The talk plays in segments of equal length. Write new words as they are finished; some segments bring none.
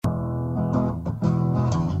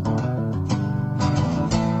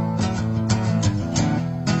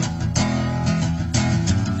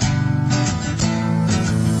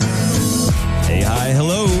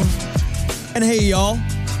Hey, y'all.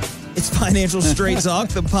 It's Financial Straight Talk,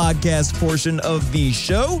 the podcast portion of the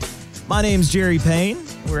show. My name's Jerry Payne.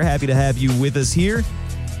 We're happy to have you with us here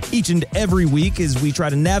each and every week as we try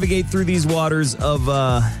to navigate through these waters of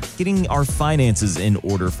getting our finances in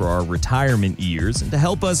order for our retirement years. And to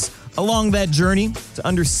help us along that journey to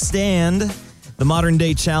understand the modern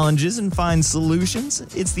day challenges and find solutions,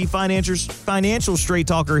 it's the financial straight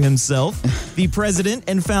talker himself, the president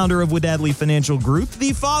and founder of Wadadley Financial Group,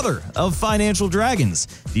 the father of Financial Dragons,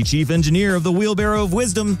 the chief engineer of the Wheelbarrow of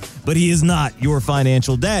Wisdom, but he is not your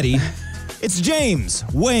financial daddy. It's James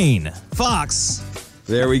Wayne Fox.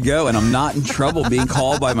 There we go, and I'm not in trouble being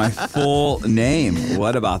called by my full name.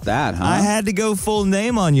 What about that, huh? I had to go full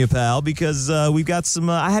name on you, pal, because we've got some,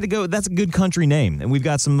 that's a good country name, and we've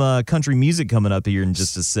got some country music coming up here in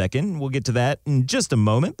just a second. We'll get to that in just a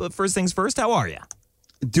moment, but first things first, how are you?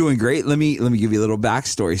 Doing great. Let me give you a little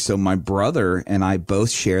backstory. So my brother and I both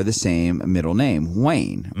share the same middle name,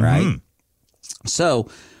 Wayne, right? Mm-hmm. So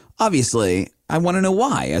obviously, I want to know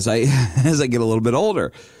why as I get a little bit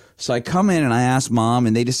older. So I come in and I ask Mom,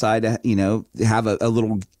 and they decide to, have a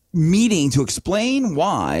little meeting to explain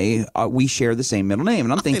why we share the same middle name.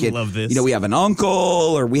 And I'm thinking, I love this. We have an uncle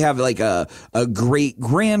or we have like a great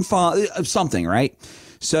grandfather, something, right?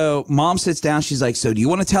 So Mom sits down. She's like, so do you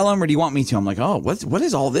want to tell him or do you want me to? I'm like, oh, what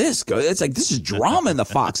is all this? It's like, this is drama in the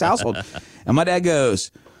Fox household. And my dad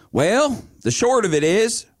goes, well, the short of it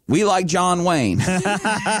is we like John Wayne.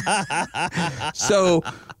 So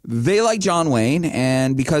they like John Wayne,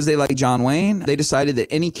 and because they like John Wayne, they decided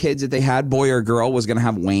that any kids that they had, boy or girl, was going to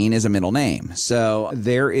have Wayne as a middle name. So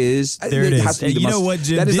there it is. Has to be you know what,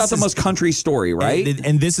 Jim? That is not the most country story, right?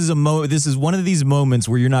 And this is this is one of these moments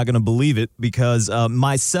where you're not going to believe it because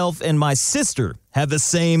myself and my sister have the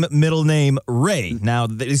same middle name, Ray. Now,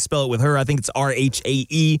 they spell it with her. I think it's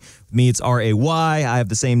R-H-A-E. With me, it's R-A-Y. I have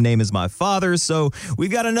the same name as my father. So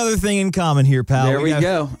we've got another thing in common here, pal. There we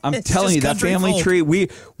go. I'm telling you, that family tree, we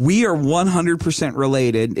are 100%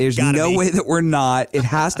 related. There's no way that we're not. It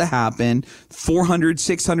has to happen. 400,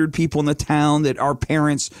 600 people in the town that our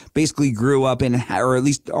parents basically grew up in, or at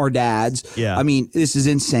least our dads. Yeah. I mean, this is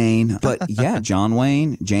insane. But yeah, John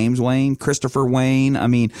Wayne, James Wayne, Christopher Wayne. I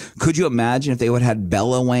mean, could you imagine if they would had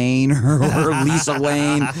Bella Wayne or Lisa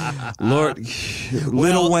Wayne,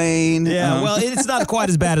 Little Wayne? Yeah, well, it's not quite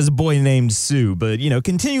as bad as a boy named Sue, but,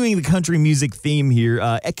 continuing the country music theme here,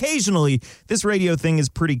 occasionally this radio thing is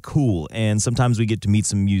pretty cool, and sometimes we get to meet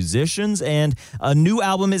some musicians, and a new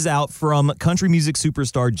album is out from country music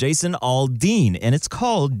superstar Jason Aldean, and it's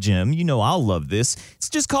called, Jim, I'll love this, it's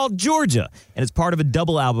just called Georgia, and it's part of a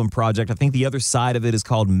double album project. I think the other side of it is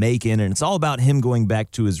called Makin', and it's all about him going back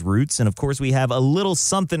to his roots, and of course we have a little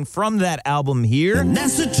something from that album here. And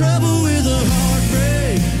that's the trouble with a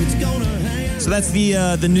heartbreak. It's gonna hang. So that's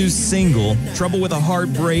the new single, Trouble with a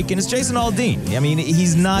Heartbreak, and it's Jason Aldean. I mean,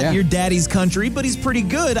 he's not your daddy's country, but he's pretty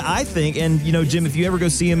good, I think. And, Jim, if you ever go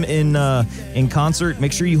see him in concert,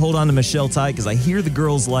 make sure you hold on to Michelle tight, because I hear the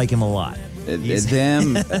girls like him a lot.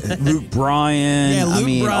 Them, Luke Bryan. Yeah,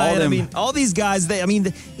 Luke Bryan. All all these guys,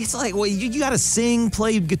 it's like, well, you got to sing,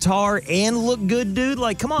 play guitar, and look good, dude.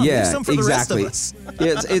 Like, come on, make some for the rest of us.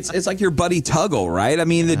 It's like your buddy Tuggle, right? I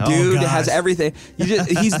mean, the dude has everything.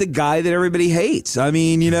 He's the guy that everybody hates. I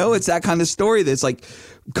mean, it's that kind of story that's like,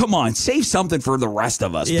 come on, save something for the rest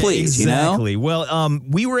of us, please. Exactly. Well,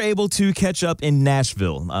 we were able to catch up in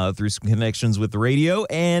Nashville through some connections with the radio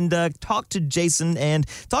and talk to Jason and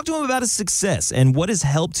talk to him about his success and what has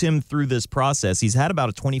helped him through this process. He's had about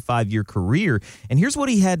a 25-year career, and here's what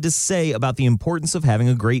he had to say about the importance of having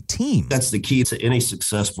a great team. That's the key to any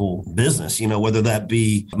successful business, whether that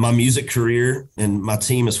be my music career and my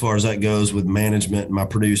team as far as that goes with management and my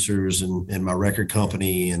producers and my record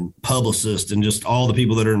company and publicists and just all the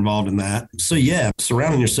people that are involved in that. So yeah,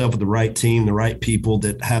 surrounding yourself with the right team, the right people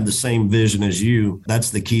that have the same vision as you,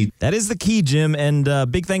 that's the key. That is the key, Jim. And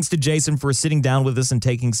big thanks to Jason for sitting down with us and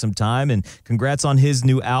taking some time. And congrats on his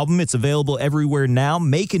new album. It's available everywhere now,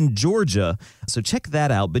 Makin' Georgia. So check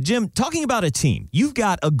that out. But Jim, talking about a team, you've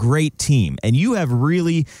got a great team and you have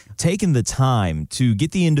really taken the time to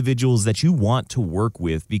get the individuals that you want to work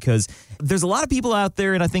with, because there's a lot of people out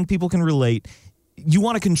there, and I think people can relate. You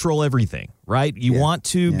want to control everything, right? You want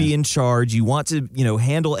to be in charge. You want to,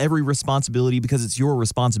 handle every responsibility because it's your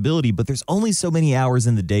responsibility. But there's only so many hours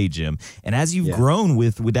in the day, Jim. And as you've grown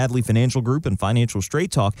with Wadadley Financial Group and Financial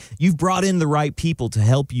Straight Talk, you've brought in the right people to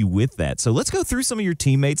help you with that. So let's go through some of your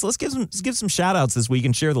teammates. Let's give some shout outs this week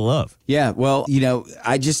and share the love. Yeah, well,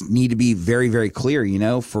 I just need to be very, very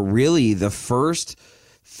clear, for really the first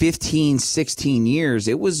 15, 16 years,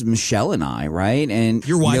 it was Michelle and I, right? And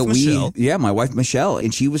your wife, Michelle? Yeah, my wife, Michelle.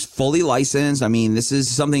 And she was fully licensed. I mean, this is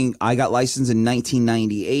something I got licensed in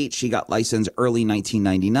 1998. She got licensed early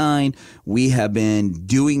 1999. We have been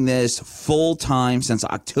doing this full time since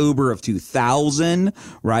October of 2000,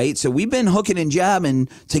 right? So we've been hooking and jabbing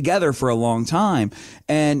together for a long time.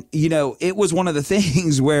 And, it was one of the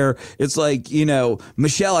things where it's like,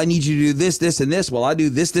 Michelle, I need you to do this, this, and this. Well, I do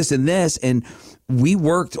this, this, and this. And we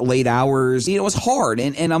worked late hours. It was hard.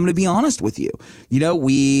 And I'm going to be honest with you.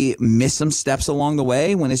 We missed some steps along the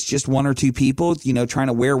way when it's just one or two people, trying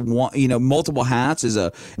to wear one, multiple hats as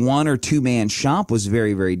a 1 or 2 man shop was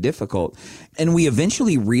very, very difficult. And we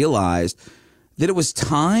eventually realized that it was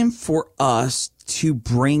time for us to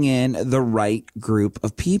bring in the right group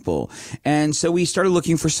of people. And so we started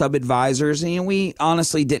looking for sub-advisors, and we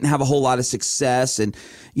honestly didn't have a whole lot of success. And,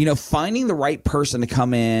 finding the right person to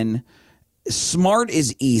come in, smart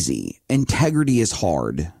is easy, integrity is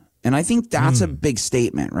hard. And I think that's a big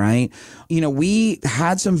statement, right? We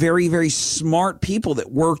had some very, very smart people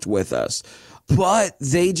that worked with us, but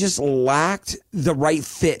they just lacked the right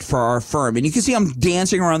fit for our firm. And you can see I'm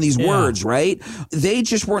dancing around these words, right? They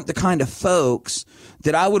just weren't the kind of folks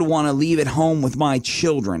that I would want to leave at home with my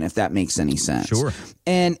children, if that makes any sense. Sure.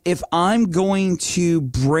 And if I'm going to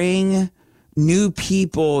bring new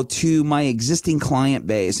people to my existing client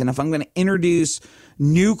base, and if I'm going to introduce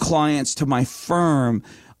new clients to my firm,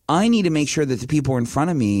 I need to make sure that the people in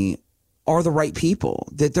front of me are the right people,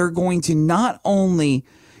 that they're going to not only,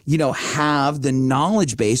 have the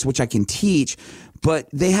knowledge base, which I can teach, but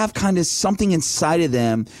they have kind of something inside of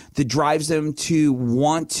them that drives them to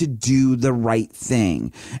want to do the right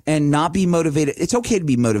thing and not be motivated. It's okay to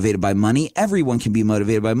be motivated by money. Everyone can be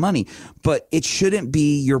motivated by money, but it shouldn't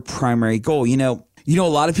be your primary goal. A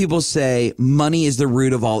lot of people say money is the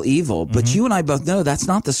root of all evil, but you and I both know that's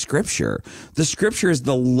not the scripture. The scripture is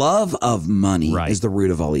the love of money is the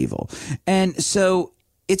root of all evil. And so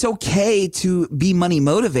it's okay to be money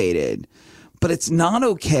motivated, but it's not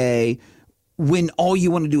okay when all you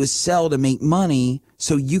want to do is sell to make money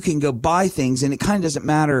so you can go buy things, and it kind of doesn't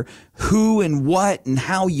matter who and what and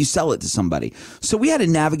how you sell it to somebody. So we had to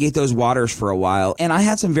navigate those waters for a while, and I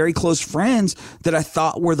had some very close friends that I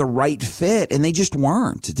thought were the right fit, and they just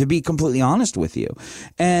weren't, to be completely honest with you.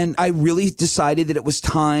 And I really decided that it was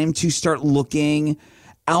time to start looking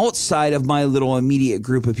outside of my little immediate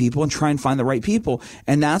group of people and try and find the right people.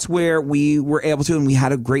 And that's where we were able to, and we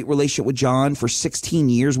had a great relationship with John for 16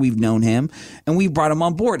 years. We've known him, and we brought him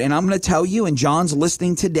on board. And I'm going to tell you, and John's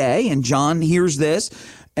listening today, and John hears this,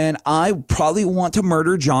 and I probably want to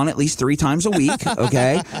murder John at least 3 times a week,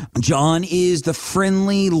 okay? John is the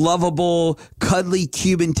friendly, lovable, cuddly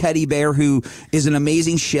Cuban teddy bear who is an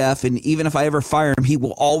amazing chef, and even if I ever fire him, he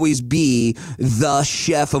will always be the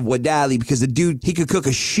chef of Wadali, because the dude, he could cook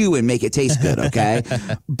a shoe and make it taste good, okay?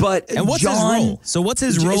 But and what's John, his role? So what's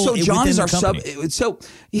his role? So John is our company? So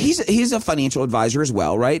he's a financial advisor as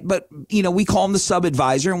well, right? But we call him the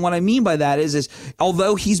sub-advisor, and what I mean by that is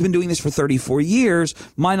although he's been doing this for 34 years,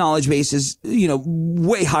 my knowledge base is,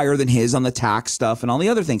 way higher than his on the tax stuff and all the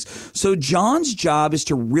other things. So John's job is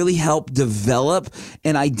to really help develop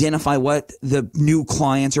and identify what the new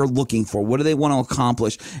clients are looking for. What do they want to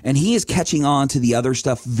accomplish? And he is catching on to the other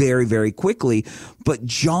stuff very, very quickly. But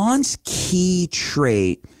John's key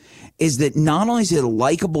trait is that not only is he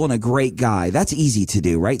likable and a great guy, that's easy to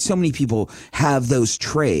do, right? So many people have those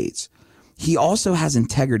traits. He also has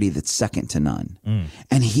integrity that's second to none.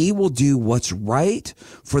 And he will do what's right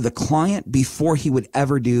for the client before he would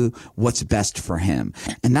ever do what's best for him.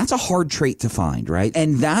 And that's a hard trait to find, right?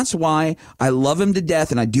 And that's why I love him to death,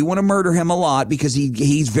 and I do want to murder him a lot, because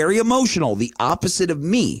he's very emotional, the opposite of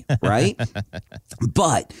me, right?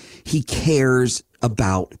 But he cares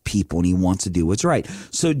about people, and he wants to do what's right.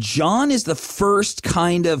 So John is the first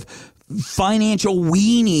kind of financial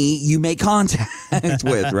weenie you make contact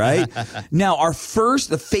with, right? Now,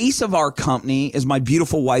 the face of our company is my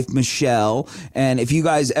beautiful wife, Michelle. And if you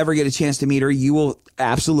guys ever get a chance to meet her, you will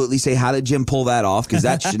absolutely say, how did Jim pull that off? Because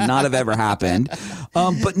that should not have ever happened.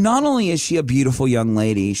 But not only is she a beautiful young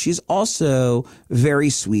lady, she's also very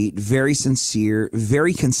sweet, very sincere,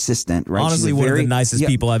 very consistent, right? Honestly, one of the nicest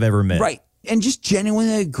people I've ever met. Right. And just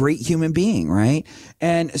genuinely a great human being, right?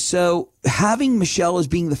 And so having Michelle as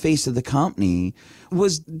being the face of the company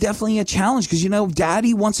was definitely a challenge, because,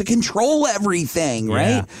 Daddy wants to control everything,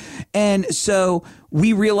 right? Yeah. And so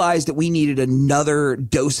we realized that we needed another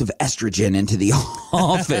dose of estrogen into the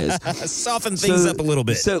office. Soften things up a little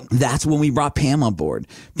bit. So that's when we brought Pam on board.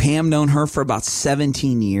 Pam, known her for about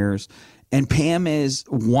 17 years. And Pam is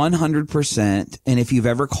 100%. And if you've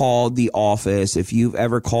ever called the office, if you've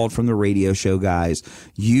ever called from the radio show, guys,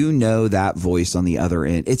 you know that voice on the other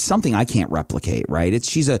end. It's something I can't replicate, right?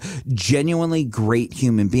 She's a genuinely great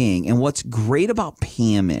human being. And what's great about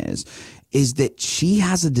Pam is that she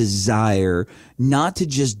has a desire not to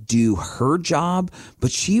just do her job, but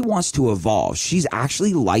she wants to evolve. She's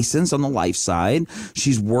actually licensed on the life side.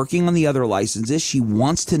 She's working on the other licenses. She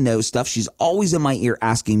wants to know stuff. She's always in my ear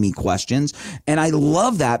asking me questions. And I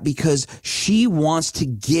love that because she wants to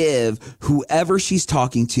give whoever she's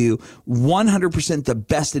talking to 100% the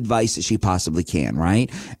best advice that she possibly can, right?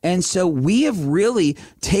 And so we have really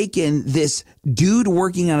taken this dude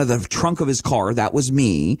working out of the trunk of his car, that was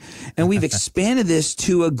me, and we've expanded this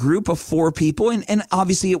to a group of 4 people, and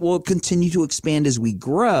obviously it will continue to expand as we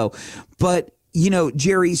grow. But you know,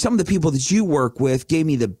 Jerry, some of the people that you work with gave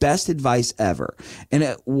me the best advice ever, and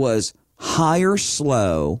it was hire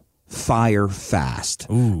slow, fire fast.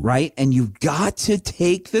 Ooh. Right? And you've got to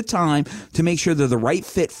take the time to make sure they're the right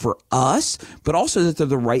fit for us, but also that they're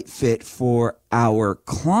the right fit for our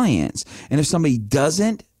clients. And if somebody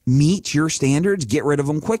doesn't meet your standards, get rid of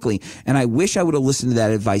them quickly. And I wish I would have listened to that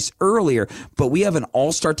advice earlier, but we have an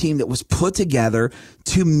all-star team that was put together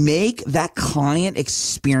to make that client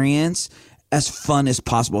experience as fun as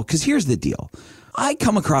possible. Because here's the deal. I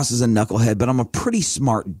come across as a knucklehead, but I'm a pretty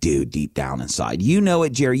smart dude deep down inside. You know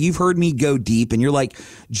it, Jerry. You've heard me go deep, and you're like,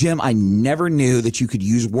 Jim, I never knew that you could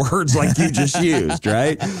use words like you just used,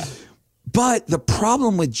 right? But the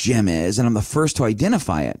problem with Jim is, and I'm the first to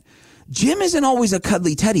identify it, Jim isn't always a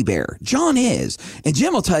cuddly teddy bear. John is. And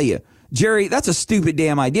Jim will tell you, Jerry, that's a stupid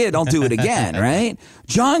damn idea. Don't do it again, right?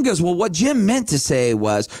 John goes, well, what Jim meant to say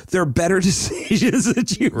was there are better decisions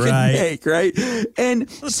that you can make, right? And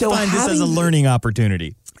let's find this as a learning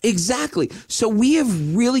opportunity. Exactly. So we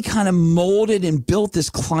have really kind of molded and built this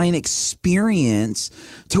client experience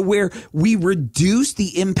to where we reduce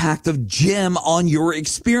the impact of Jim on your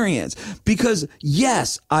experience. Because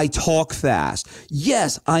yes, I talk fast.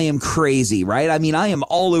 Yes, I am crazy, right? I mean, I am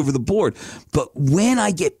all over the board. But when I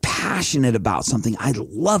get passionate about something, I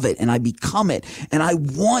love it and I become it. And I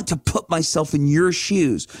want to put myself in your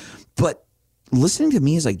shoes. But listening to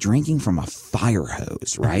me is like drinking from a fire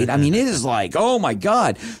hose, right? I mean, it is like, oh my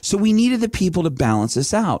God. So we needed the people to balance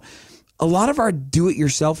this out. A lot of our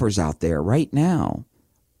do-it-yourselfers out there right now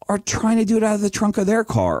are trying to do it out of the trunk of their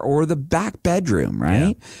car or the back bedroom,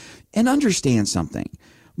 right? Yeah. And understand something.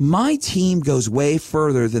 My team goes way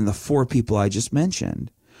further than the 4 people I just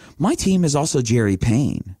mentioned. My team is also Jerry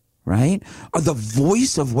Payne. Right? Or the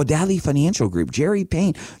voice of Wadali Financial Group, Jerry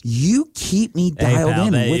Payne. You keep me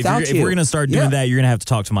dialed in. Without you. If we're going to start doing that, you're going to have to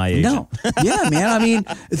talk to my agent. No. Yeah, man. I mean,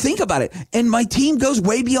 think about it. And my team goes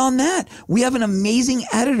way beyond that. We have an amazing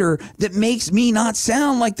editor that makes me not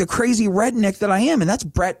sound like the crazy redneck that I am, and that's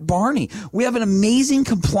Brett Barney. We have an amazing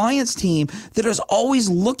compliance team that is always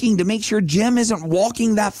looking to make sure Jim isn't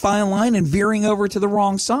walking that fine line and veering over to the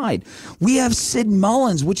wrong side. We have Sid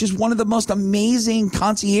Mullins, which is one of the most amazing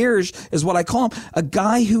concierge, is what I call him, a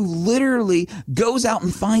guy who literally goes out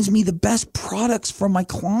and finds me the best products from my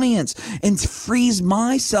clients and frees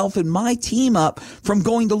myself and my team up from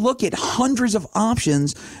going to look at hundreds of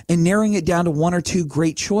options and narrowing it down to 1 or 2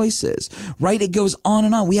 great choices, right? It goes on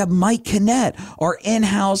and on. We have Mike Kinnett, our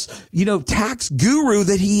in-house, tax guru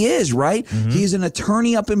that he is, right? Mm-hmm. He's an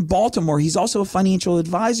attorney up in Baltimore. He's also a financial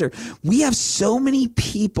advisor. We have so many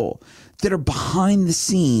people that are behind the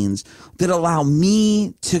scenes that allow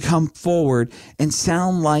me to come forward and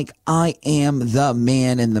sound like I am the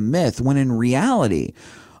man in the myth, when in reality,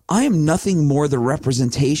 I am nothing more the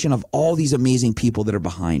representation of all these amazing people that are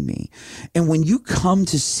behind me. And when you come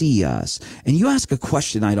to see us and you ask a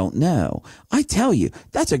question I don't know, I tell you,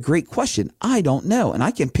 that's a great question. I don't know. And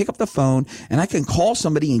I can pick up the phone and I can call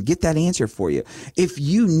somebody and get that answer for you. If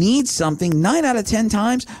you need something 9 out of 10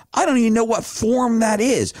 times, I don't even know what form that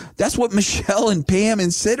is. That's what Michelle and Pam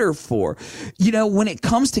and Sid are for. When it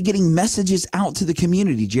comes to getting messages out to the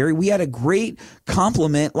community, Jerry, we had a great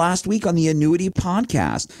compliment last week on the Annuity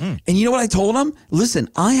podcast. And you know what I told him? Listen,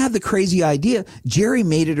 I had the crazy idea. Jerry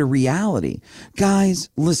made it a reality. Guys,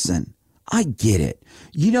 listen, I get it.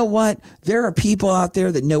 You know what? There are people out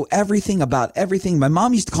there that know everything about everything. My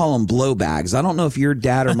mom used to call them blow bags. I don't know if your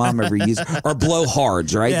dad or mom ever used, or blow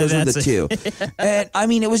hards, right? Yeah, those were the 2. And I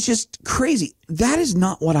mean, it was just crazy. That is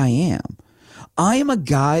not what I am. I am a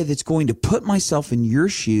guy that's going to put myself in your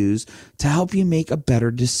shoes to help you make a better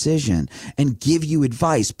decision and give you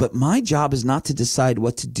advice. But my job is not to decide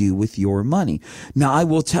what to do with your money. Now, I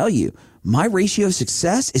will tell you, my ratio of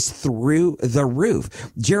success is through the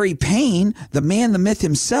roof. Jerry Payne, the man, the myth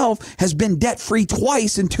himself, has been debt-free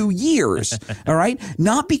twice in 2 years. All right?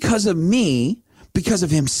 Not because of me, because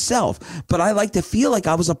of himself. But I like to feel like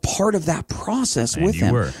I was a part of that process with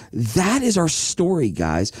him. That is our story,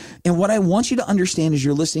 guys. And what I want you to understand as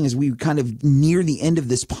you're listening, as we kind of near the end of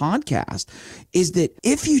this podcast, is that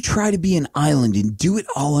if you try to be an island and do it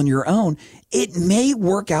all on your own, it may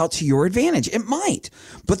work out to your advantage. It might.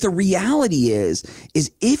 But the reality is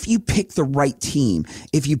if you pick the right team,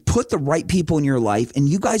 if you put the right people in your life and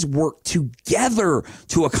you guys work together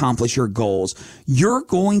to accomplish your goals, you're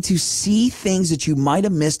going to see things that you might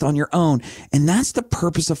have missed on your own. And that's the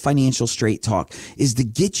purpose of Financial Straight Talk, is to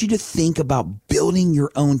get you to think about building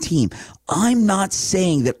your own team. I'm not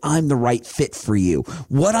saying that I'm the right fit for you.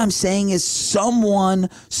 What I'm saying is someone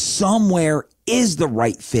somewhere is the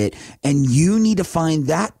right fit, and you need to find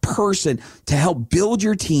that person to help build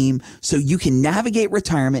your team so you can navigate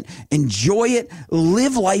retirement, enjoy it,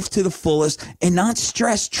 live life to the fullest, and not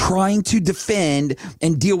stress trying to defend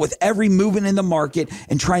and deal with every movement in the market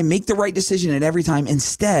and try and make the right decision at every time.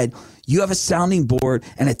 Instead, you have a sounding board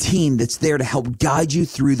and a team that's there to help guide you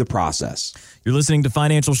through the process. You're listening to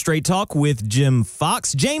Financial Straight Talk with Jim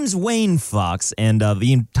Fox, James Wayne Fox, and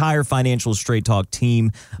the entire Financial Straight Talk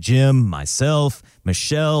team. Jim, myself,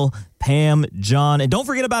 Michelle, Pam, John, and don't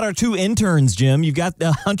forget about our 2 interns, Jim. You've got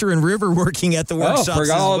Hunter and River working at the workshops. Oh,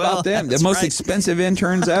 forgot all about them. The most expensive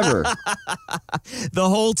interns ever. The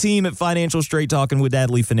whole team at Financial Straight Talk and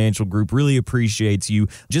Wadadley Financial Group really appreciates you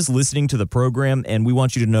just listening to the program, and we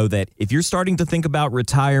want you to know that if you're starting to think about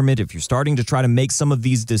retirement, if you're starting to try to make some of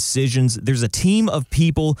these decisions, there's a team of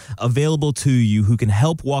people available to you who can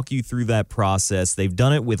help walk you through that process. They've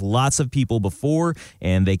done it with lots of people before,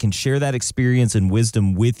 and they can share that experience and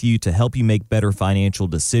wisdom with you to help you make better financial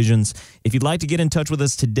decisions. If you'd like to get in touch with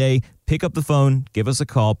us today, pick up the phone, give us a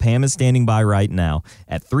call. Pam is standing by right now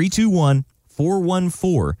at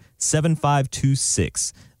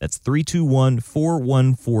 321-414-7526. That's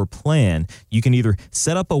 321-414-PLAN. You can either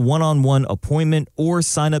set up a one-on-one appointment or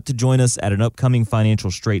sign up to join us at an upcoming Financial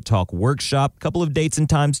Straight Talk workshop. Couple of dates and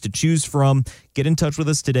times to choose from. Get in touch with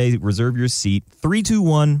us today. Reserve your seat.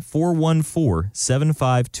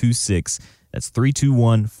 321-414-7526. That's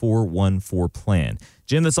 321-414-PLAN.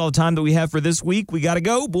 Jim, that's all the time that we have for this week. We got to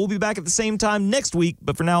go, but we'll be back at the same time next week.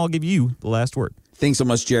 But for now, I'll give you the last word. Thanks so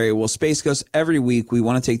much, Jerry. Well, Space Ghost, every week we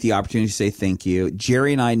want to take the opportunity to say thank you.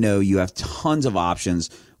 Jerry and I know you have tons of options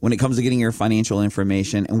when it comes to getting your financial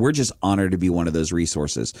information, and we're just honored to be one of those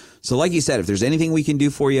resources. So like you said, if there's anything we can do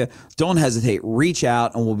for you, don't hesitate. Reach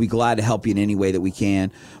out, and we'll be glad to help you in any way that we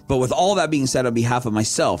can. But with all that being said, on behalf of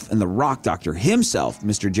myself and the rock doctor himself,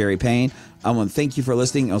 Mr. Jerry Payne, I want to thank you for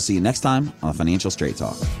listening. I'll see you next time on Financial Straight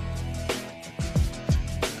Talk.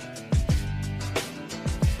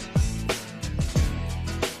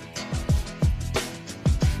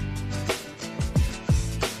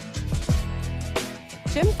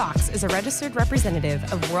 Jim Fox is a registered representative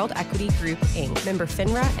of World Equity Group, Inc., member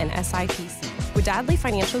FINRA and SIPC. Wadadley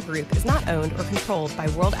Financial Group is not owned or controlled by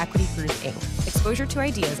World Equity Group, Inc. Exposure to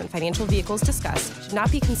ideas and financial vehicles discussed should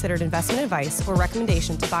not be considered investment advice or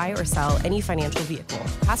recommendation to buy or sell any financial vehicle.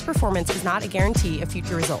 Past performance is not a guarantee of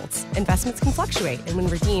future results. Investments can fluctuate and when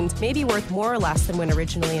redeemed may be worth more or less than when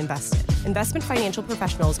originally invested. Investment financial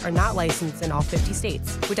professionals are not licensed in all 50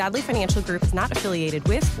 states. Wadadley Financial Group is not affiliated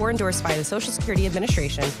with or endorsed by the Social Security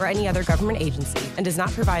Administration or any other government agency and does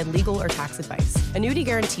not provide legal or tax advice. Annuity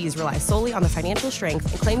guarantees rely solely on the financial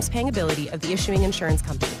strength and claims paying ability of the issuing insurance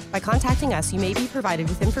company. By contacting us, you may be provided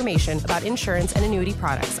with information about insurance and annuity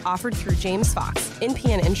products offered through James Fox,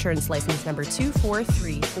 NPN Insurance License Number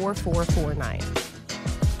 2434449.